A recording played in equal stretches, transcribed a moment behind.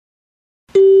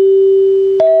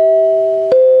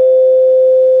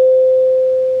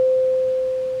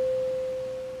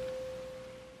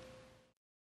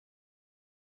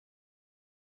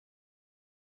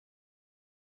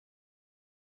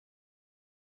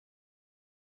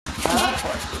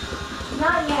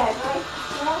Not yet, right?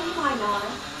 Well, you might not.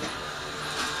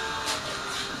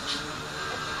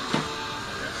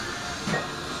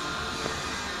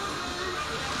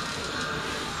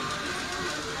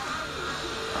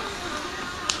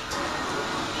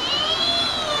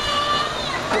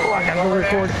 Oh, I gotta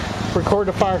record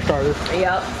the fire starter.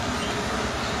 Yep.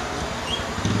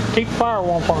 Keep the fire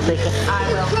warm for me, Krista.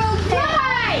 I will.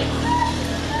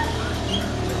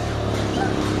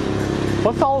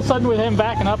 What's all of a sudden with him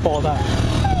backing up all the time?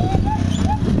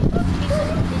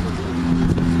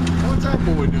 What's that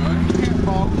boy doing? He can't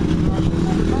fall.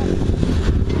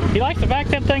 He likes to back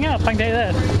that thing up, I can tell you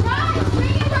that. Bring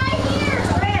it right here.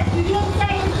 Chris, you didn't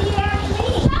say repeat after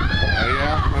me.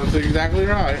 Yeah, that's exactly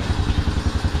right.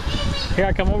 Here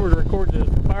I come over to record the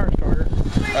fire starter.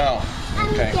 Oh,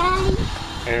 okay. Daddy.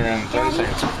 Here in 30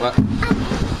 seconds. What?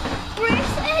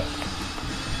 Where's it?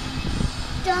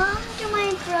 Down to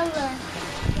my brother.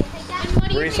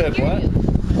 Bree said what?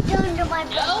 Down to my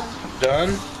brother. Done?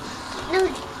 No,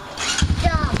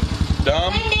 dumb.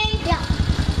 Dumb? Yeah.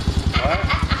 What?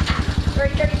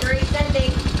 333,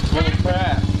 sending. Little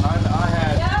crap. I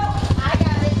had No, I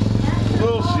got it.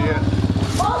 bullshit.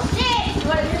 Bullshit! You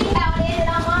want to see how it ended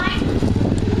on mine?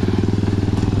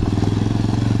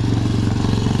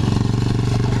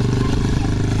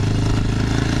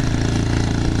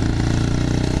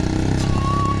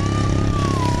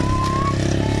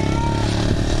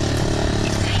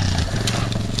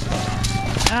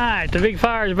 Alright, the big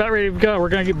fire is about ready to go. We're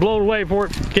going to get blown away before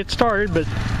it gets started, but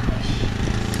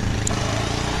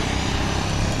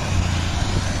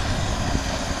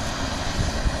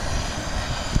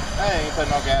I ain't put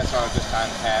no gas on it this time,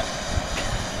 Pat.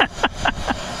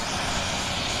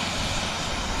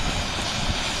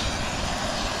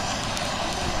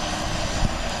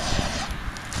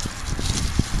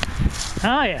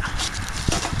 oh yeah.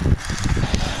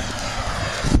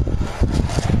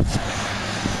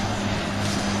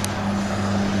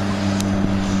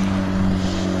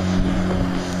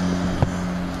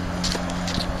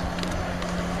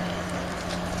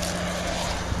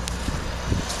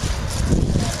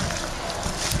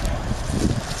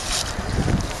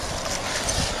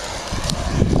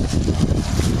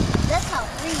 That's how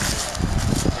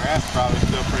freezing. Grass probably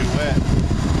still pretty wet.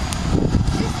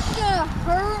 This is gonna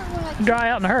hurt when I Dry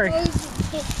out in a hurry. Yeah,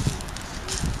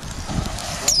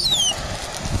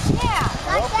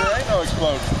 like Hope there that. ain't no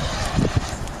explosion.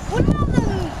 What about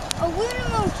them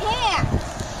aluminum cans?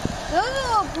 Those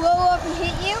will blow up and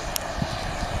hit you.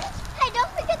 Hey,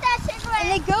 don't forget that cigarette.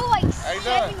 And they go like How you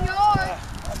 7 doing? yards.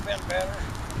 I've been better.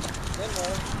 Been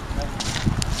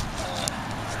more.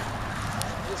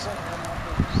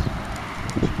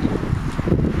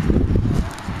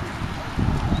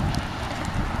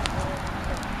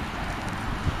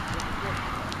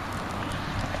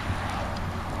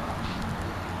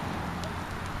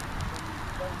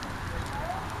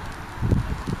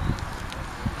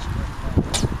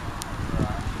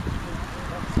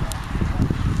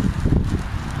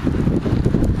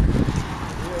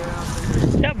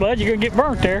 Yeah, bud, you're going to get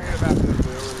burnt there.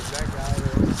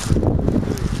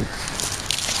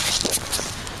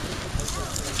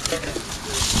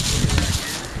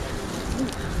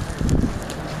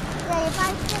 Yeah, if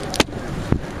I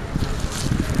can.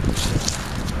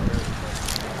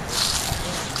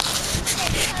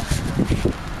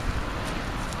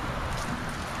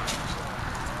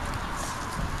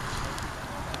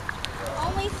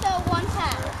 Only sell one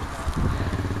pack.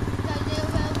 Because it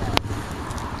will go.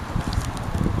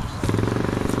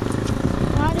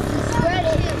 Not if you spread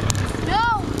it. No,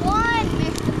 one,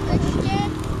 Mr. Christian.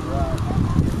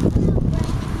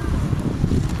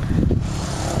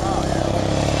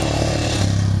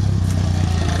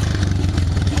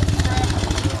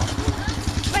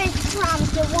 Friends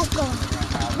promise it won't go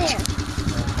there.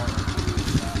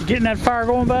 You getting that fire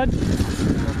going, bud?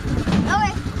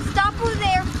 Okay, stop over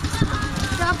there.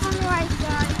 Stop on the right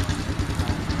side.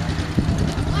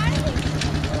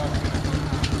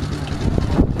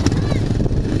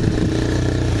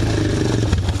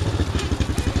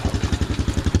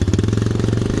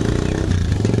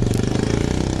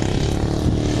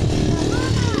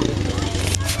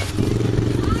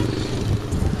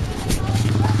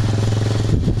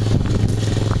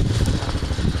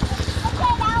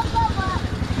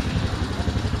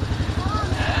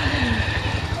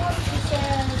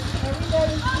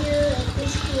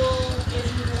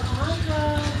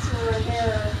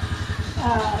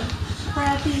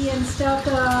 Crappy and stuck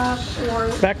up, or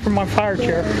Back from my fire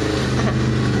chair.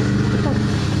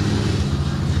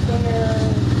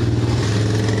 they're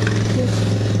just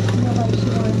nobody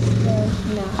wants to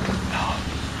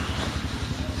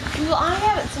know. Well, I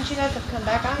haven't, since you guys have come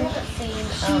back, I haven't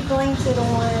seen. She blames it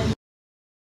on.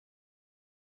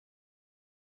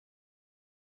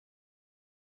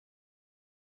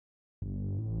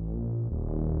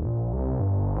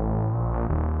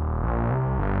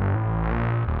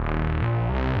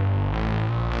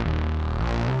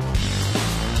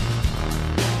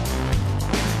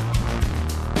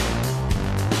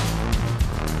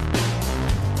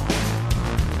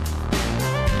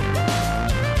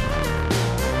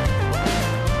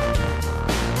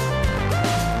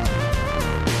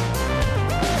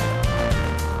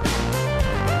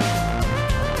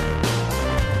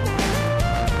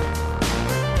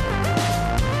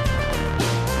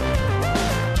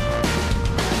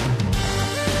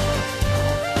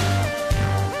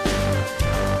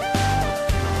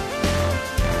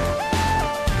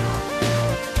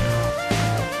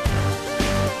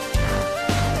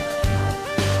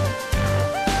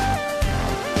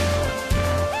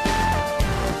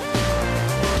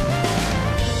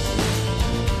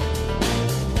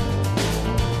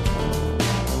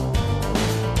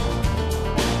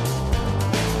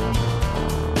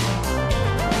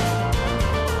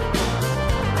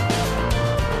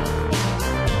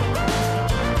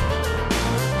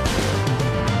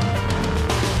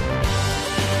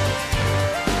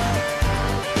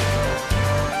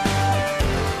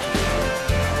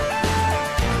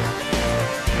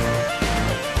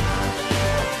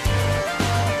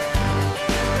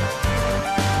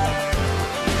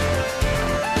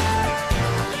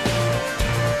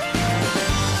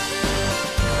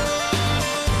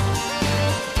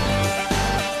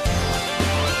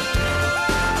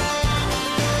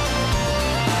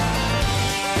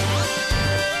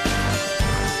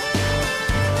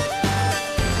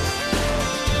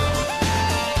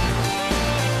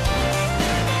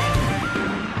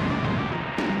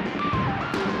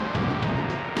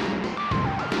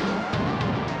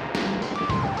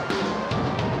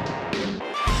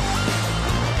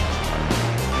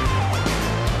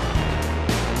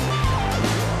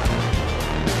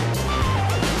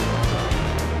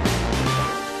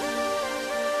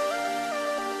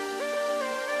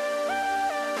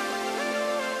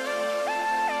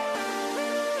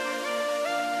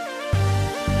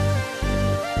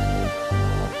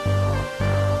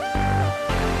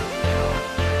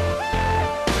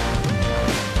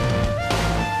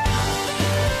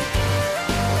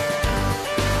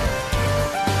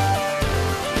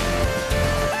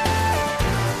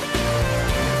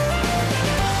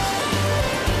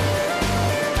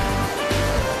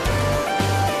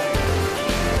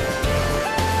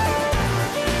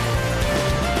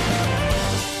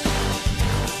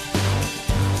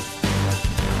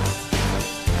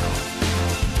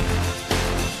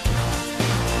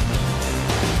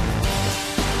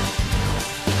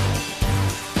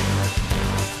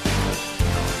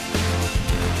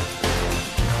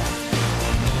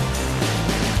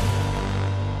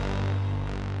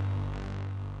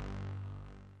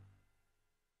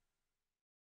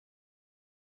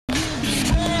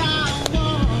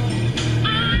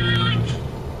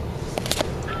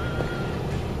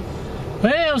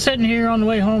 Well, sitting here on the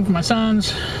way home from my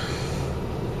son's.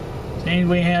 And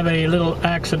we have a little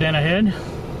accident ahead.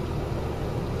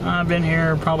 I've been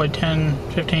here probably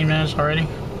 10-15 minutes already.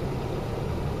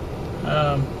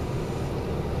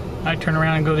 I turn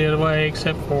around and go the other way,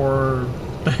 except for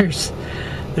this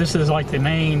is like the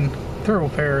main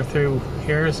thoroughfare through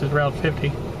here. This is Route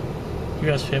 50,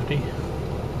 US 50.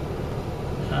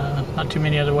 Not too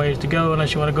many other ways to go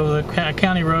unless you want to go to the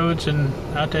county roads, and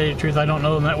I'll tell you the truth, I don't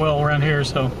know them that well around here,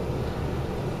 so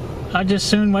I just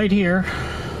soon wait here.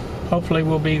 Hopefully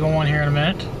we'll be going here in a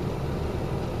minute.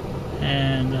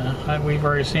 And we've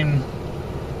already seen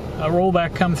a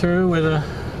rollback come through with a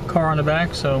car on the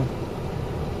back, so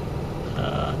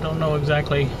I don't know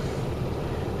exactly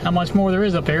how much more there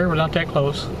is up here. We're not that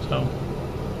close, so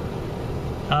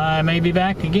I may be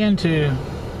back again to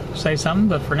say something,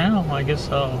 but for now I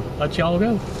guess I'll let y'all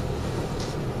go.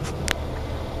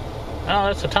 Oh,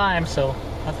 that's the time, so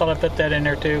I thought I'd put that in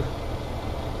there too.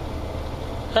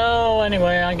 Oh,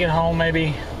 anyway, I'll get home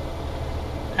maybe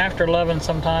after 11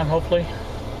 sometime, hopefully.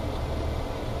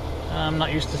 I'm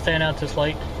not used to staying out this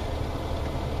late.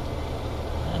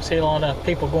 I see a lot of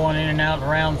people going in and out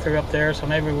and around through up there, so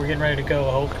maybe we're getting ready to go,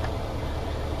 I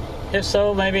hope. If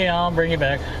so, maybe I'll bring you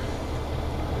back.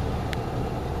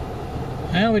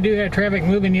 Well, we do have traffic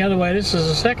moving the other way. This is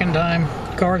the second time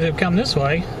cars have come this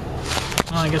way.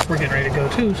 Well, I guess we're getting ready to go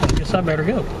too, so I guess I better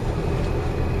go.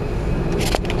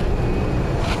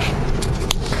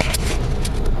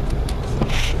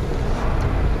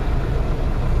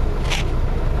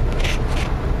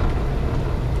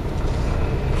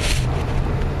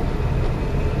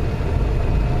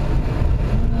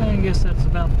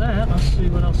 let's see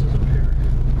what else is up here.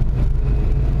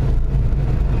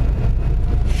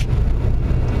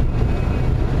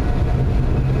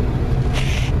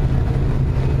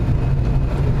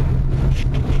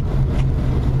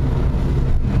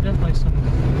 Definitely some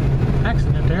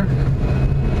accident there.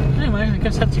 Anyway, I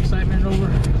guess that's excitement over.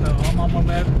 So I'm on my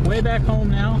way back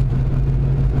home now.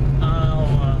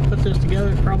 I'll put this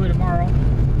together probably tomorrow.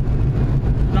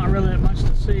 Not really that much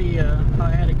to see. I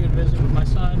had a good visit with my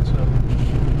son, so.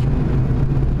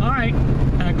 Alright,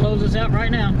 gonna close this out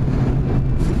right now.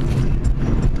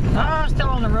 Still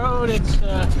on the road. It's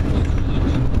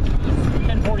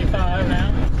 10:45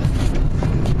 now.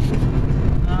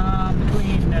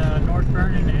 Between North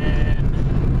Vernon and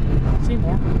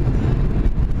Seymour.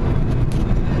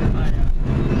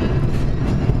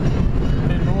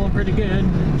 Been rolling pretty good.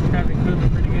 Traffic moving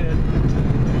pretty good.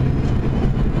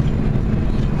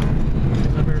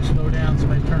 I better slow down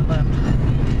so I turn left.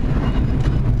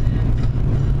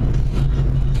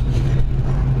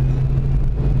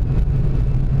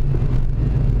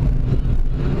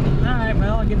 Alright,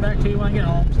 well, I'll get back to you when I get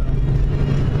home, so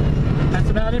that's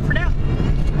about it for now.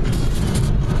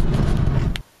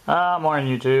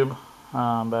 Morning, YouTube.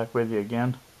 I'm back with you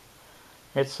again.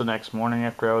 It's the next morning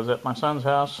after I was at my son's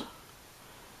house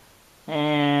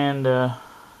and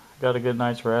got a good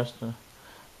night's rest.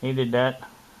 Needed that.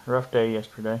 Rough day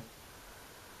yesterday.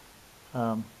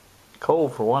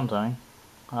 Cold for one thing.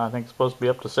 I think it's supposed to be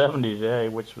up to 70 today,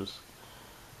 which is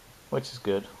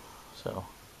good. So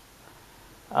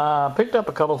picked up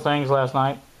a couple things last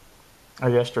night, or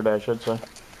yesterday I should say.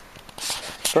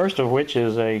 First of which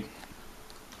is a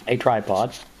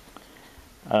tripod.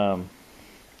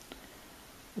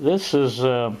 This is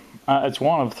it's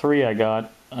one of 3 I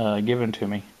got given to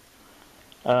me.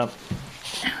 The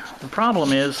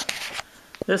problem is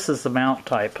this is the mount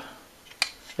type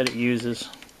that it uses.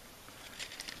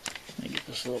 Let me get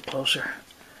this a little closer.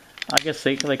 I guess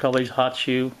they call these hot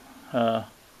shoe, and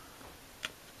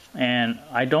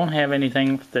I don't have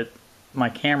anything that my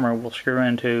camera will screw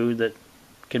into that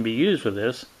can be used with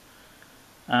this.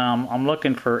 I'm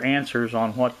looking for answers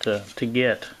on what to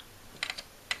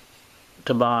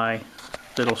buy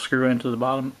that'll screw into the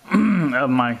bottom of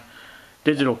my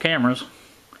digital cameras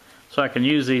so I can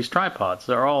use these tripods.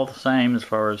 They're all the same as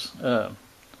far as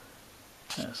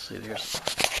let's see, there's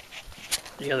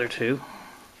the other 2,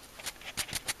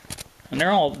 and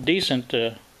they're all decent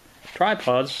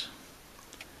tripods,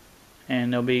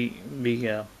 and they'll be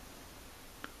a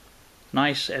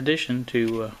nice addition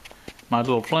to my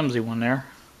little flimsy one there.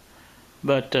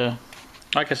 But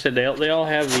like I said, they all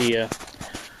have the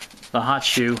hot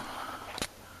shoe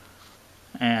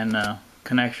and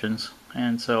connections,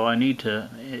 and so I need to,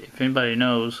 if anybody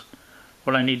knows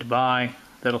what I need to buy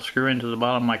that'll screw into the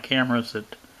bottom of my cameras,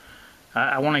 that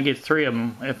I want to get 3 of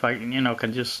them if I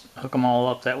can just hook them all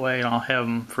up that way, and I'll have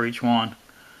them for each one.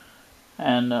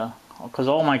 And because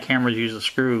all my cameras use a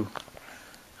screw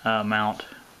mount,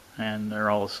 and they're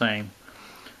all the same.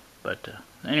 But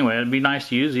anyway, it'd be nice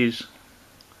to use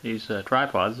these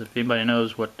tripods. If anybody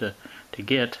knows what to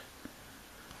get,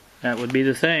 that would be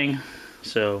the thing.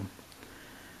 So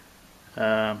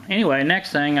anyway,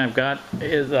 next thing I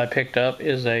picked up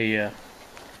is a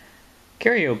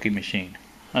karaoke machine.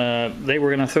 They were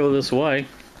gonna throw this away,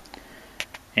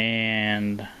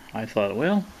 and I thought,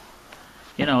 well,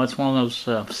 it's one of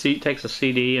those takes a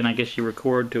CD, and I guess you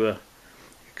record to a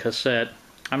cassette.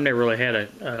 I've never really had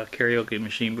a karaoke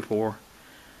machine before.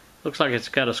 Looks like it's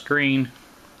got a screen,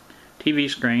 TV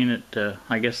screen, that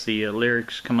I guess the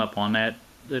lyrics come up on that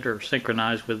are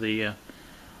synchronized with the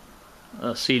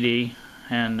CD,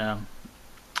 and I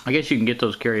guess you can get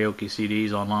those karaoke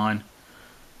CDs online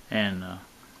and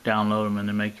download them and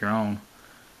then make your own,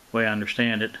 the way I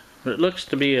understand it. But it looks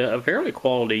to be a fairly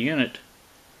quality unit.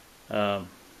 I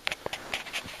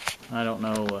don't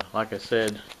know, like I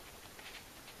said,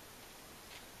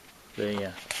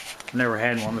 I've never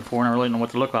had one before, and I really don't know what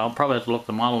to look like. I'll probably have to look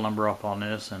the model number up on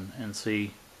this and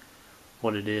see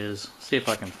what it is. See if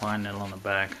I can find that on the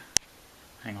back.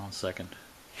 Hang on a second.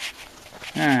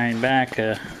 Alright, back.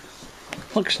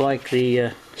 Looks like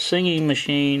the singing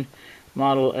machine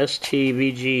model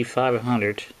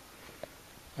STVG500.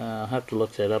 I'll have to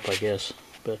look that up, I guess.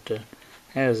 But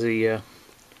has the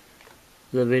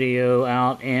video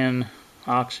out in,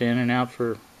 aux in, and out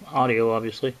for audio,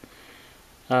 obviously.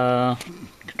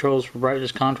 Controls for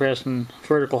brightness, contrast, and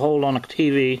vertical hold on a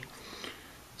TV.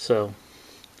 So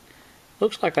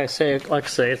looks like I say it's a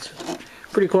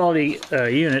pretty quality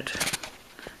unit.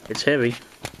 It's heavy.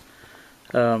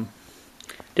 Didn't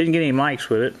get any mics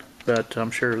with it, but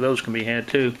I'm sure those can be had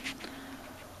too.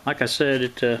 Like I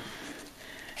said,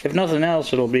 if nothing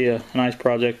else, it'll be a nice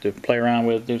project to play around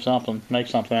with, do something, make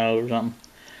something out of it or something.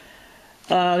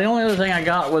 The only other thing I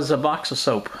got was a box of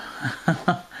soap.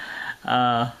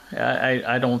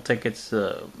 I don't think it's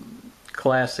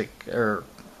classic or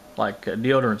like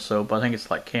deodorant soap. I think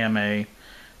it's like Cam-A,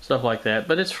 stuff like that,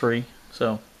 but it's free,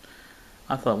 so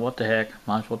I thought, what the heck,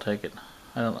 might as well take it.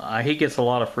 He gets a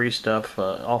lot of free stuff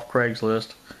off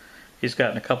Craigslist. He's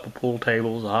gotten a couple pool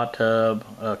tables, a hot tub,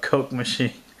 a Coke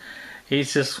machine.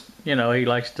 He's just, you know, he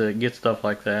likes to get stuff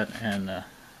like that, and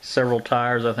several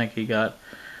tires I think he got.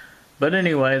 But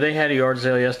anyway, they had a yard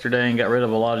sale yesterday and got rid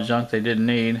of a lot of junk they didn't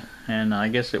need, and I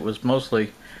guess it was most of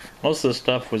the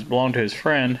stuff was belonged to his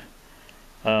friend,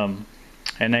 and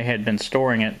they had been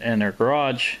storing it in their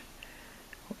garage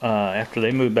after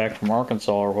they moved back from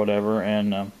Arkansas or whatever.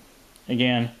 And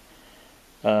again,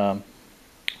 I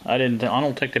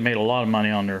don't think they made a lot of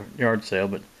money on their yard sale,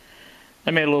 but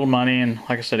they made a little money, and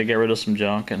like I said, they got rid of some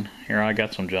junk, and here I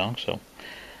got some junk, so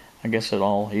I guess it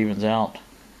all evens out.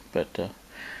 But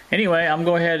anyway, I'm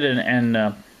going to go ahead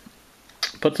and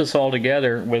put this all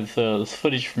together with this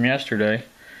footage from yesterday,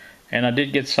 and I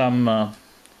did get some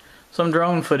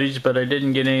drone footage, but I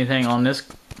didn't get anything on this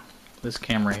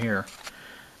camera here.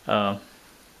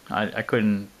 I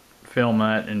couldn't film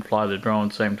that and fly the drone at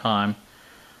the same time,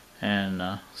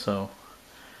 and so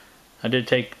I did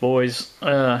take the boys.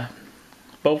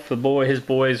 Both his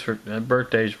boys'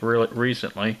 birthdays were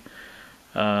recently.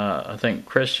 I think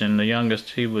Christian, the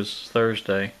youngest, he was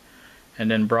Thursday,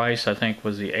 and then Bryce, I think,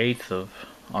 was the 8th of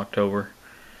October.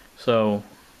 So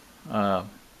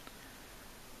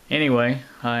anyway,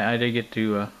 I did get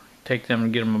to take them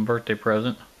and get them a birthday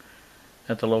present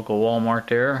at the local Walmart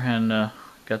there, and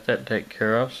got that taken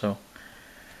care of. So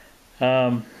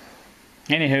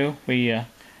anywho, we had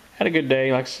a good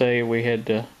day. Like I say, we had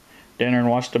dinner and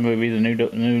watched a movie, the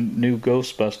new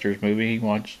Ghostbusters movie.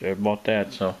 He bought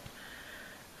that, so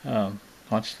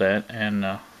watched that, and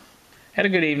had a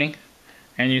good evening.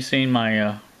 And you seen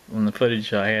my on the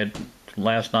footage I had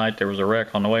last night. There was a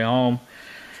wreck on the way home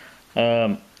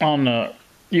on the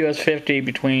US 50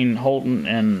 between Holton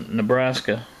and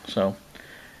Nebraska. So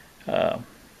I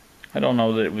don't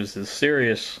know that it was as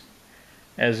serious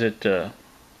as it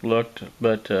looked,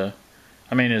 but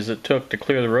I mean, as it took to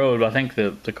clear the road. I think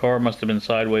the car must have been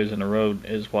sideways in the road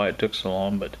is why it took so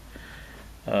long. But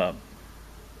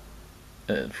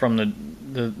from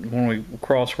when we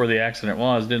crossed where the accident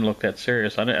was, it didn't look that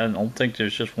serious. I don't think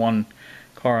there's just one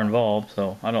car involved,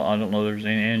 so I don't know if there's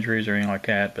any injuries or anything like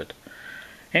that. But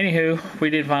anywho, we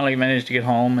did finally manage to get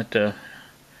home at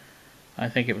I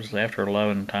think it was after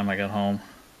 11 the time I got home.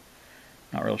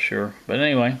 Not real sure, but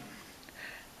anyway,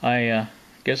 I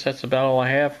guess that's about all I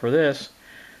have for this.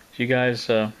 You guys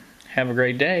have a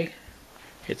great day.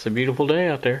 It's a beautiful day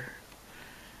out there.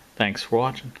 Thanks for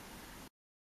watching.